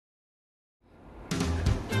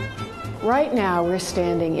Right now we're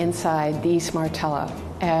standing inside the East Martello,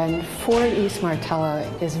 and Fort East Martello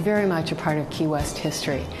is very much a part of Key West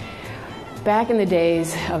history. Back in the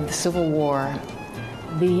days of the Civil War,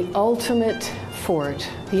 the ultimate fort,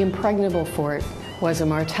 the impregnable fort, was a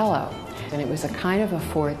Martello. And it was a kind of a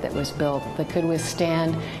fort that was built that could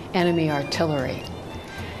withstand enemy artillery.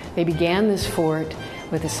 They began this fort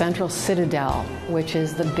with a central citadel, which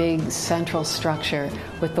is the big central structure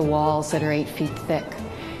with the walls that are 8 feet thick.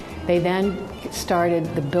 They then started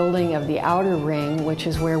the building of the outer ring, which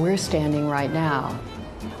is where we're standing right now.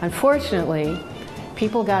 Unfortunately,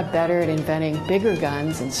 people got better at inventing bigger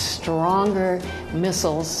guns and stronger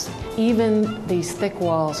missiles. Even these thick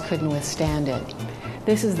walls couldn't withstand it.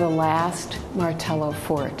 This is the last Martello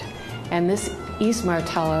fort. And this East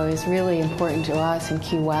Martello is really important to us in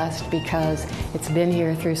Key West because it's been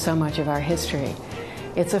here through so much of our history.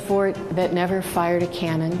 It's a fort that never fired a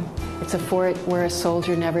cannon. It's a fort where a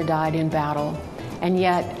soldier never died in battle, and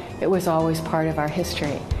yet it was always part of our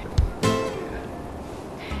history.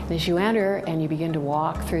 As you enter and you begin to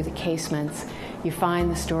walk through the casements, you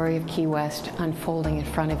find the story of Key West unfolding in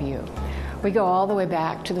front of you. We go all the way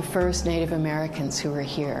back to the first Native Americans who were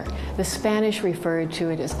here. The Spanish referred to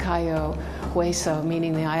it as Cayo Hueso,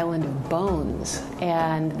 meaning the island of bones,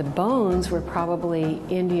 and the bones were probably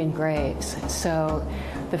Indian graves. So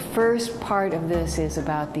the first part of this is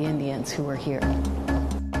about the Indians who were here.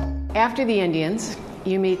 After the Indians,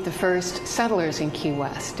 you meet the first settlers in Key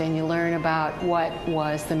West, and you learn about what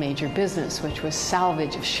was the major business, which was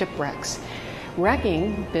salvage of shipwrecks.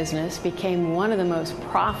 Wrecking business became one of the most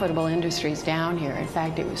profitable industries down here. In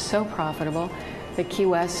fact, it was so profitable that Key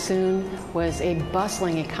West soon was a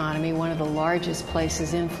bustling economy, one of the largest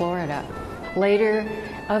places in Florida. Later,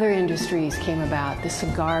 other industries came about, the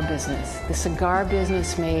cigar business. The cigar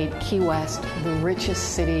business made Key West the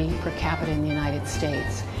richest city per capita in the United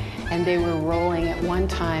States. And they were rolling at one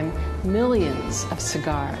time millions of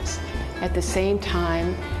cigars. At the same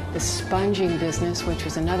time, the sponging business, which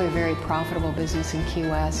was another very profitable business in Key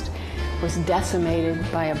West, was decimated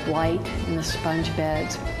by a blight in the sponge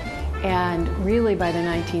beds. And really by the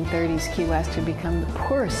 1930s, Key West had become the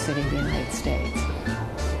poorest city in the United States.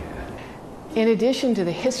 In addition to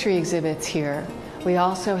the history exhibits here, we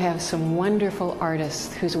also have some wonderful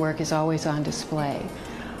artists whose work is always on display.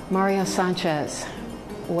 Mario Sanchez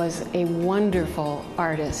was a wonderful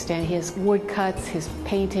artist, and his woodcuts, his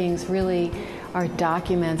paintings really are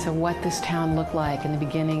documents of what this town looked like in the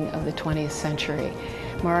beginning of the 20th century.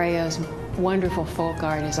 Mario's wonderful folk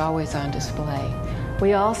art is always on display.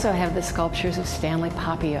 We also have the sculptures of Stanley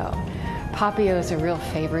Papio. Papio is a real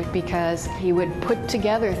favorite because he would put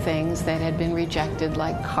together things that had been rejected,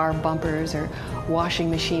 like car bumpers or washing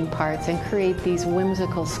machine parts, and create these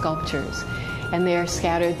whimsical sculptures. And they are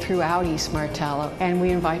scattered throughout East Martello. And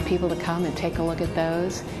we invite people to come and take a look at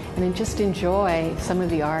those and then just enjoy some of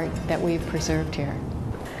the art that we've preserved here.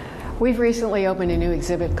 We've recently opened a new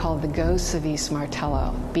exhibit called The Ghosts of East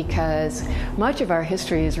Martello because much of our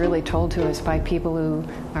history is really told to us by people who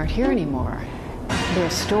aren't here anymore. Their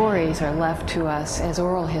stories are left to us as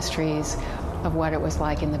oral histories of what it was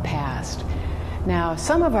like in the past. Now,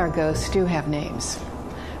 some of our ghosts do have names.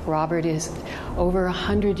 Robert is over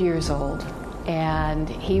 100 years old, and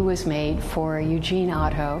he was made for Eugene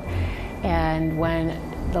Otto. And when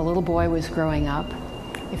the little boy was growing up,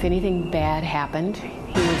 if anything bad happened,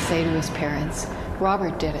 he would say to his parents,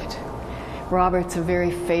 "Robert did it." Robert's a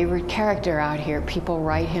very favorite character out here. People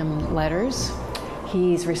write him letters.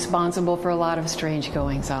 He's responsible for a lot of strange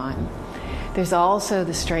goings-on. There's also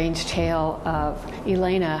the strange tale of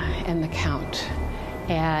Elena and the Count.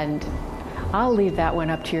 And I'll leave that one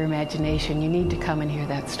up to your imagination. You need to come and hear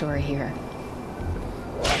that story here.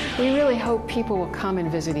 We really hope people will come and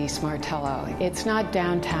visit East Martello. It's not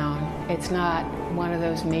downtown. It's not one of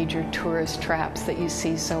those major tourist traps that you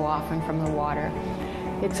see so often from the water.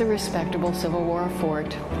 It's a respectable Civil War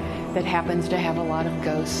fort that happens to have a lot of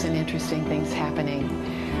ghosts and interesting things happening.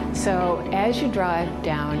 So as you drive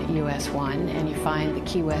down US 1 and you find the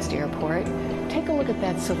Key West Airport, take a look at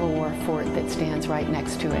that Civil War fort that stands right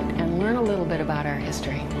next to it and learn a little bit about our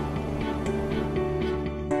history.